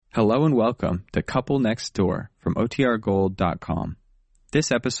Hello and welcome to Couple Next Door from OTRGold.com.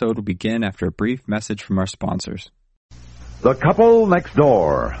 This episode will begin after a brief message from our sponsors. The Couple Next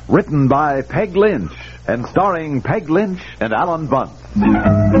Door, written by Peg Lynch and starring Peg Lynch and Alan Bunce.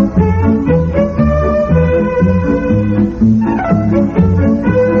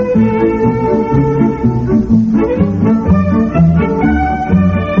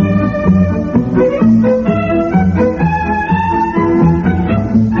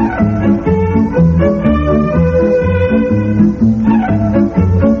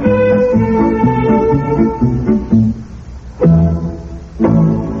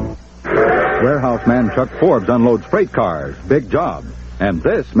 Man Chuck Forbes unloads freight cars. Big job. And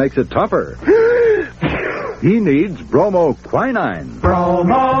this makes it tougher. He needs bromoquinine.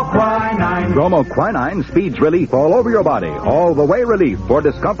 Bromoquinine. Bromoquinine speeds relief all over your body. All the way relief for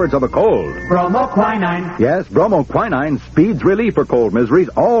discomforts of a cold. Bromoquinine. Yes, bromoquinine speeds relief for cold miseries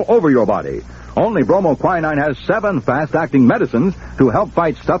all over your body. Only bromoquinine has 7 fast-acting medicines to help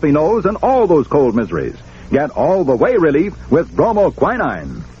fight stuffy nose and all those cold miseries. Get all the way relief with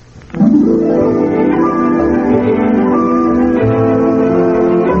bromoquinine.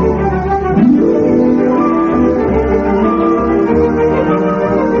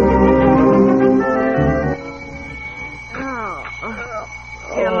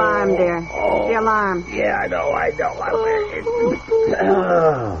 Yeah, I know.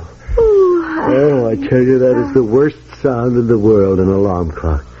 Oh, I tell you, that is the worst sound in the world, an alarm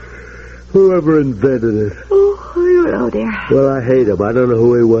clock. Whoever invented it? Oh, dear. Well, I hate him. I don't know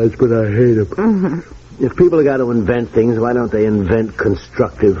who he was, but I hate him. Mm-hmm. If people have got to invent things, why don't they invent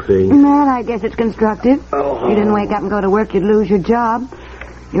constructive things? Well, I guess it's constructive. If you didn't wake up and go to work, you'd lose your job.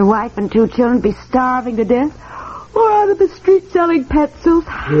 Your wife and 2 children would be starving to death. Or out of the street selling pencils.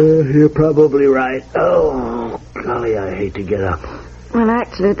 You're probably right. Oh, golly, I hate to get up. Well,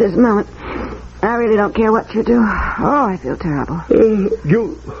 actually, at this moment, I really don't care what you do. Oh, I feel terrible.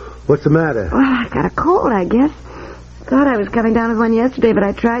 What's the matter? Well, I've got a cold, I guess. Thought I was coming down with one yesterday, but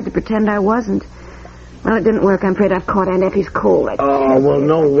I tried to pretend I wasn't. Well, it didn't work. I'm afraid I've caught Aunt Effie's cold. Well,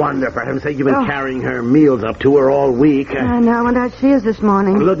 no wonder. For heaven's sake, you've been carrying her meals up to her all week. I know. I wonder how she is this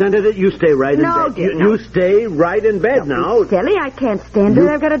morning. Look, you stay right in bed. You stay right in bed now. Silly, I can't stand it.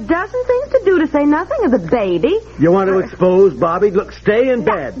 I've got a dozen things to do, to say nothing of the baby. You want to expose Bobby? Look, stay in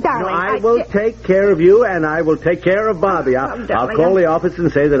bed. Darling, I will take care of you, and I will take care of Bobby. I'll call the office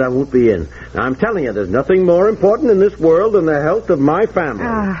and say that I won't be in. Now, I'm telling you, there's nothing more important in this world than the health of my family.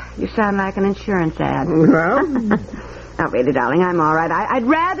 You sound like an insurance ad. Well... Oh, really, darling, I'm all right. I'd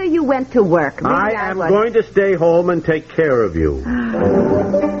rather you went to work. Maybe I am going to stay home and take care of you.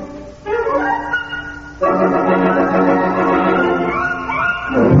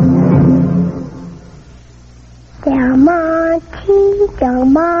 Del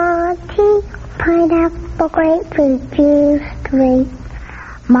Monte, pineapple, grapefruit juice drink.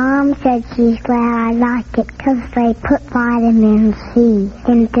 Mom said she's glad I like it because they put vitamin C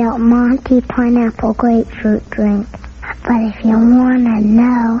in Del Monte pineapple grapefruit drink. But if you want to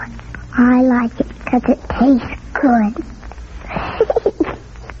know, I like it because it tastes good.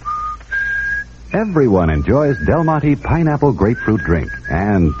 Everyone enjoys Del Monte pineapple grapefruit drink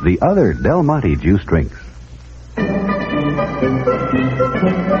and the other Del Monte juice drinks.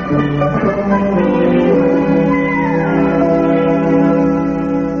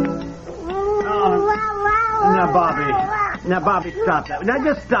 Now, Bobby, stop that. Now,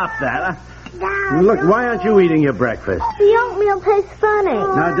 just stop that. Look, why aren't you eating your breakfast? The oatmeal tastes funny.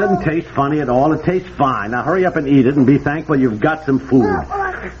 No, it doesn't taste funny at all. It tastes fine. Now, hurry up and eat it and be thankful you've got some food.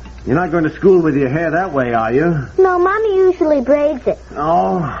 You're not going to school with your hair that way, are you? No, Mommy usually braids it.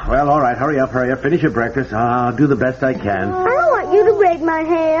 Oh, well, all right. Hurry up. Finish your breakfast. I'll do the best I can. I don't want you to braid my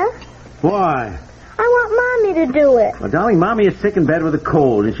hair. Why? I want Mommy to do it. Well, darling, Mommy is sick in bed with a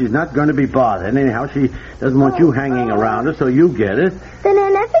cold, and she's not going to be bothered. And anyhow, she doesn't want you hanging around her, so you get it. Then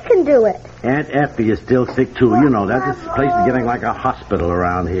Aunt Effie can do it. Aunt Effie is still sick, too. You know that. This place is getting like a hospital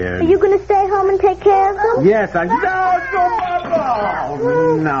around here. Are you going to stay home and take care of them? Yes, I...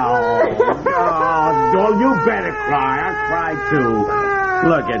 No. Oh, you better cry. I'll cry, too.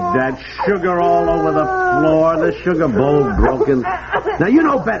 Look at that. Sugar all over the floor. The sugar bowl broken. Now, you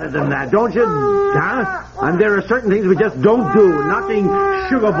know better than that, don't you? Huh? And there are certain things we just don't do. Knocking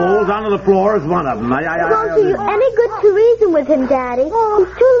sugar bowls onto the floor is one of them. It won't do you any good to reason with him, Daddy. He's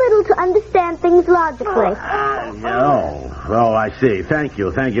too little to understand things logically. Oh, I see. Thank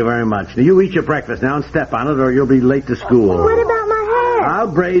you very much. Now, you eat your breakfast now and step on it, or you'll be late to school. What about my hair?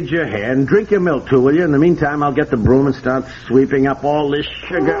 I'll braid your hair and drink your milk, too, will you? In the meantime, I'll get the broom and start sweeping up all this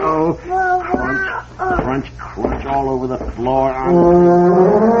sugar. Oh, crunch all over the floor.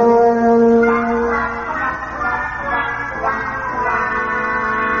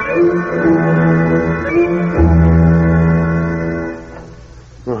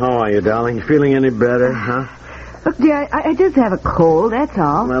 You feeling any better, huh? Look, dear, I just have a cold, that's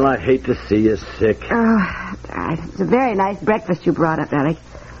all. Well, I hate to see you sick. It's a very nice breakfast you brought up, Alec.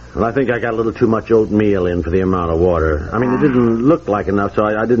 Well, I think I got a little too much oatmeal in for the amount of water. I mean, it didn't look like enough, so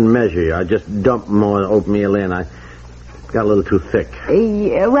I didn't measure you. I just dumped more oatmeal in. I got a little too thick.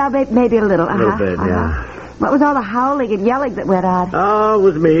 Yeah, well, maybe a little. A little bit, yeah. What was all the howling and yelling that went on? Oh, it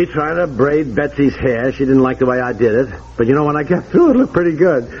was me trying to braid Betsy's hair. She didn't like the way I did it. But, when I got through, it looked pretty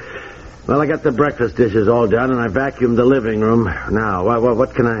good. Well, I got the breakfast dishes all done, and I vacuumed the living room. Now,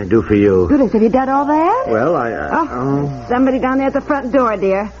 what can I do for you? Goodness, have you done all that? Well, somebody down there at the front door,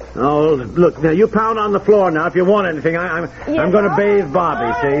 dear. Oh, look, now, you pound on the floor now if you want anything. I'm going to bathe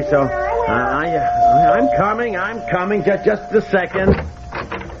Bobby, see? So, I'm coming. Just a second.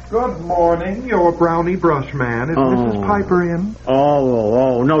 Good morning. Your brownie brush man. Is Mrs. Piper in?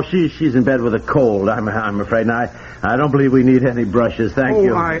 Oh, no, she's in bed with a cold, I'm afraid. And I don't believe we need any brushes, thank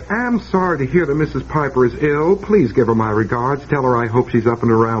you. Oh, I am sorry to hear that Mrs. Piper is ill. Please give her my regards. Tell her I hope she's up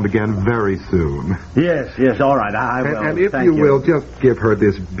and around again very soon. Yes, all right, I will. And if you will, just give her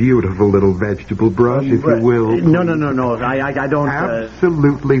this beautiful little vegetable brush, if you will. No, I don't...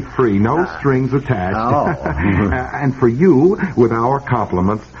 Absolutely free, no strings attached. Oh. And for you, with our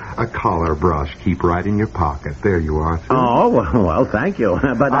compliments, a collar brush. Keep right in your pocket. There you are, sir. Oh, well, thank you.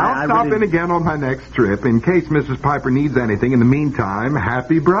 But I'll stop in again on my next trip in case Mrs. Piper needs anything. In the meantime,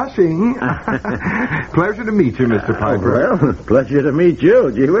 happy brushing. Pleasure to meet you, Mr. Piper. Well, pleasure to meet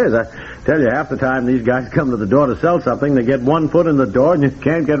you. Gee whiz, I tell you, half the time these guys come to the door to sell something, they get one foot in the door and you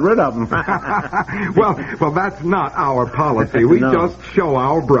can't get rid of them. well, that's not our policy. We just show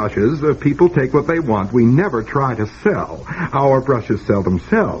our brushes. People take what they want. We never try to sell. Our brushes sell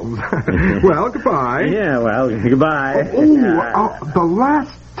themselves. Well, goodbye. Yeah, well, goodbye. The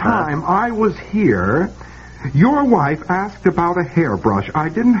last time I was here, your wife asked about a hairbrush. I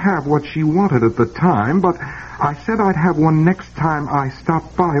didn't have what she wanted at the time, but I said I'd have one next time I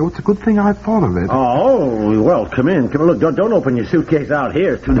stopped by. Oh, it's a good thing I thought of it. Oh, well, come in. Look, don't open your suitcase out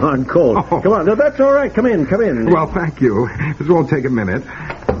here. It's too darn cold. Oh. Come on. No, that's all right. Come in. Well, thank you. This won't take a minute.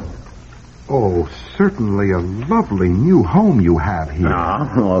 Oh, certainly a lovely new home you have here.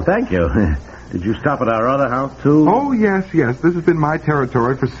 Oh, well, thank you. Did you stop at our other house, too? Oh, yes. This has been my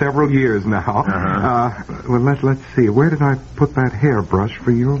territory for several years now. Well, let's see. Where did I put that hairbrush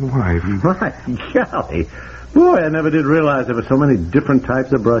for your wife? My golly. Boy, I never did realize there were so many different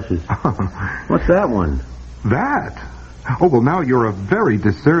types of brushes. What's that one? That? Oh, well, now you're a very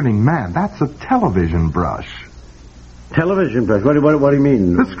discerning man. That's a television brush. Television brush? What do you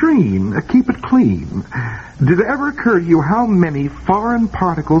mean? The screen. Keep it clean. Did it ever occur to you how many foreign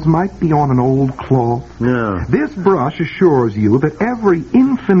particles might be on an old cloth? No. This brush assures you that every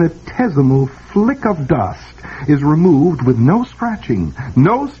infinitesimal flick of dust is removed with no scratching,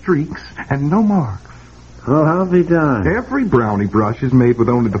 no streaks, and no marks. Well, how'll be done? Every brownie brush is made with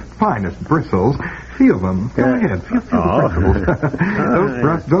only the finest bristles. Feel them. Go ahead. Feel the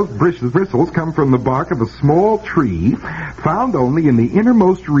bristles. Those bristles come from the bark of a small tree found only in the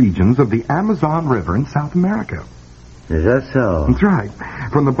innermost regions of the Amazon River in South America. Is that so? That's right.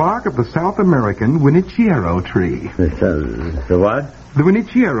 From the bark of the South American Winichiero tree. The what? The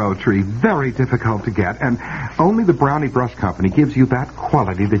Winichiero tree, very difficult to get, and only the Brownie Brush Company gives you that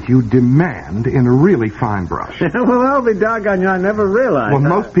quality that you demand in a really fine brush. Well, I'll be doggone you, I never realized. Well,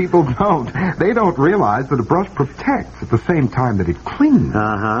 most people don't. They don't realize that a brush protects at the same time that it cleans.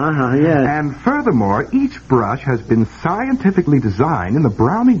 Yes. And furthermore, each brush has been scientifically designed in the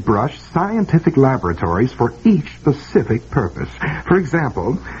Brownie Brush Scientific Laboratories for each specific purpose. For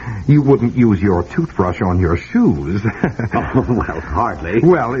example, you wouldn't use your toothbrush on your shoes. Oh, well, hardly.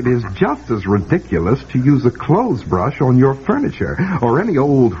 Well, it is just as ridiculous to use a clothes brush on your furniture or any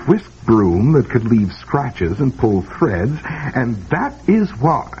old whisk broom that could leave scratches and pull threads, and that is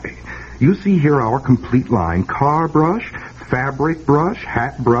why you see here our complete line: car brush, fabric brush,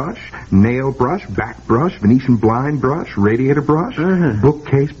 hat brush, nail brush, back brush, Venetian blind brush, radiator brush,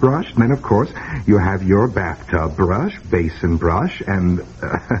 bookcase brush, and then, of course, you have your bathtub brush, basin brush, and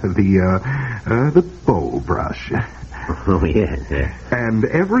the bowl brush. Oh, yes. And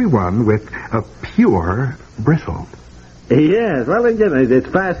everyone with a pure bristle. Yes, well, again, it's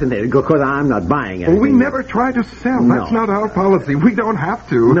fascinating, because I'm not buying anything. Well, we never try to sell. No. That's not our policy. We don't have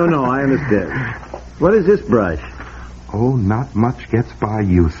to. No, I understand. What is this brush? Oh, not much gets by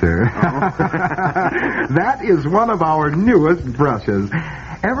you, sir. That is one of our newest brushes.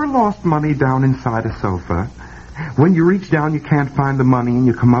 Ever lost money down inside a sofa? When you reach down, you can't find the money, and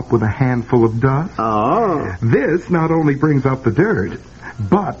you come up with a handful of dust. Oh. This not only brings up the dirt,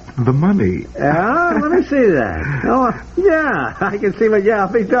 but the money. Let me see that. Oh, yeah, I can see what,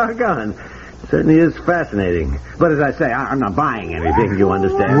 I'll be doggone. certainly is fascinating. But as I say, I'm not buying anything, you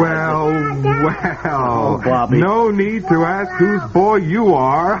understand? Well, Oh, Bobby. no need to ask whose boy you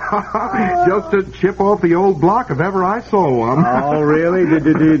are. Just a chip off the old block if ever I saw one. Oh, really?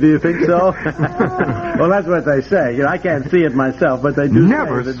 Do you think so? Well, that's what they say. You know, I can't see it myself, but they do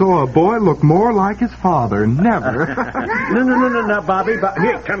Never say that... saw a boy look more like his father. Never. No, Bobby.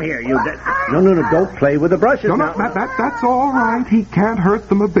 Here, come here, you. No, don't play with the brushes No, now. that's all right. He can't hurt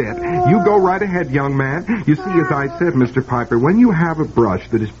them a bit. You go right ahead, young man. You see, as I said, Mr. Piper, when you have a brush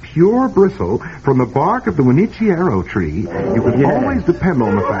that is pure bristle from the bark of the Winichiero tree, you can always depend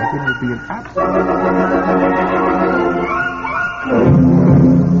on the fact that it will be an absolute...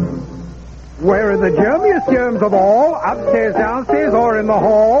 Where are the germiest germs of all? Upstairs, downstairs, or in the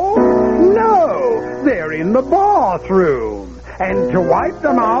hall? No, they're in the bathroom. And to wipe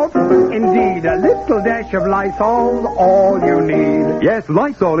them out, indeed, a little dash of Lysol's all you need. Yes,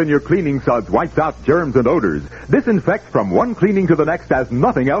 Lysol in your cleaning suds wipes out germs and odors. Disinfects from one cleaning to the next as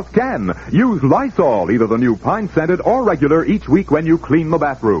nothing else can. Use Lysol, either the new pine-scented or regular, each week when you clean the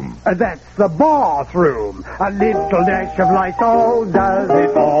bathroom. That's the bathroom. A little dash of Lysol does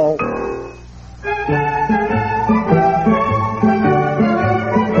it all.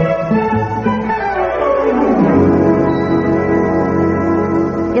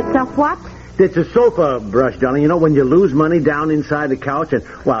 It's a what? It's a sofa brush, darling. You know, when you lose money down inside the couch, and,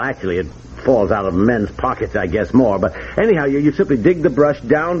 well, actually, it falls out of men's pockets, I guess, more. But anyhow, you simply dig the brush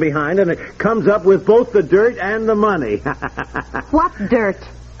down behind, and it comes up with both the dirt and the money. What dirt?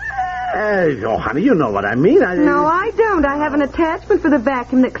 Oh, honey, you know what I mean. No, I don't. I have an attachment for the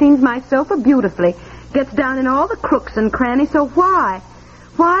vacuum that cleans my sofa beautifully. Gets down in all the crooks and crannies, so why?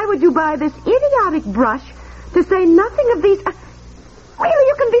 Why would you buy this idiotic brush to say nothing of these... Really,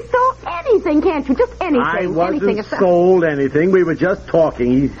 you can be sold anything, can't you? Just anything. I wasn't anything. sold anything. We were just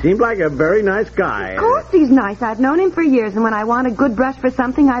talking. He seemed like a very nice guy. Of course he's nice. I've known him for years, and when I want a good brush for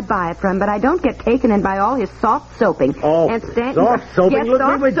something, I buy it from him. But I don't get taken in by all his soft soaping. Oh, and soft soaping? Yes, Look,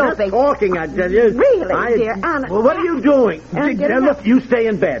 soft we were soaping. just talking, I tell you. Really, dear, honest. Well, what are you doing? Look, you stay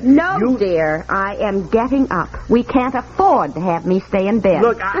in bed. No, dear. I am getting up. We can't afford to have me stay in bed.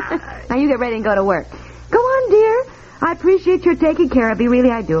 Look, Now you get ready and go to work. Go on, dear. I appreciate your taking care of me, really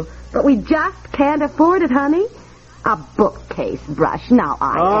I do. But we just can't afford it, honey. A bookcase brush. Now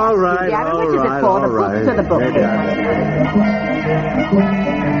I All ask right, you, Gavin, which is all it for, the right. books or the bookcase?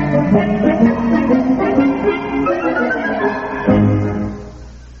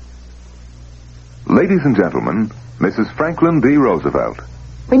 Ladies and gentlemen, Mrs. Franklin D. Roosevelt.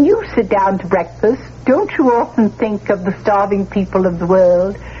 When you sit down to breakfast, don't you often think of the starving people of the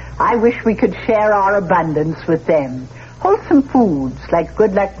world? I wish we could share our abundance with them. Wholesome foods like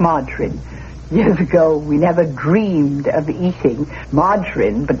Good Luck margarine. Years ago, we never dreamed of eating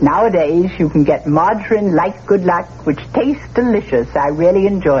margarine, but nowadays you can get margarine like Good Luck, which tastes delicious. I really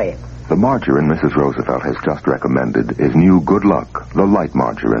enjoy it. The margarine Mrs. Roosevelt has just recommended is new Good Luck, the light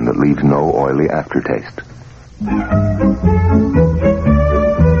margarine that leaves no oily aftertaste.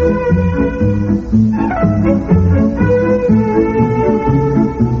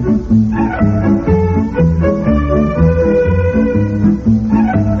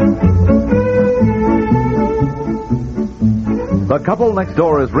 The Couple Next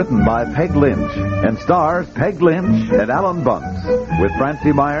Door is written by Peg Lynch and stars Peg Lynch and Alan Bunce with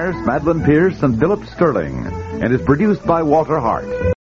Francie Myers, Madeline Pierce, and Philip Sterling, and is produced by Walter Hart.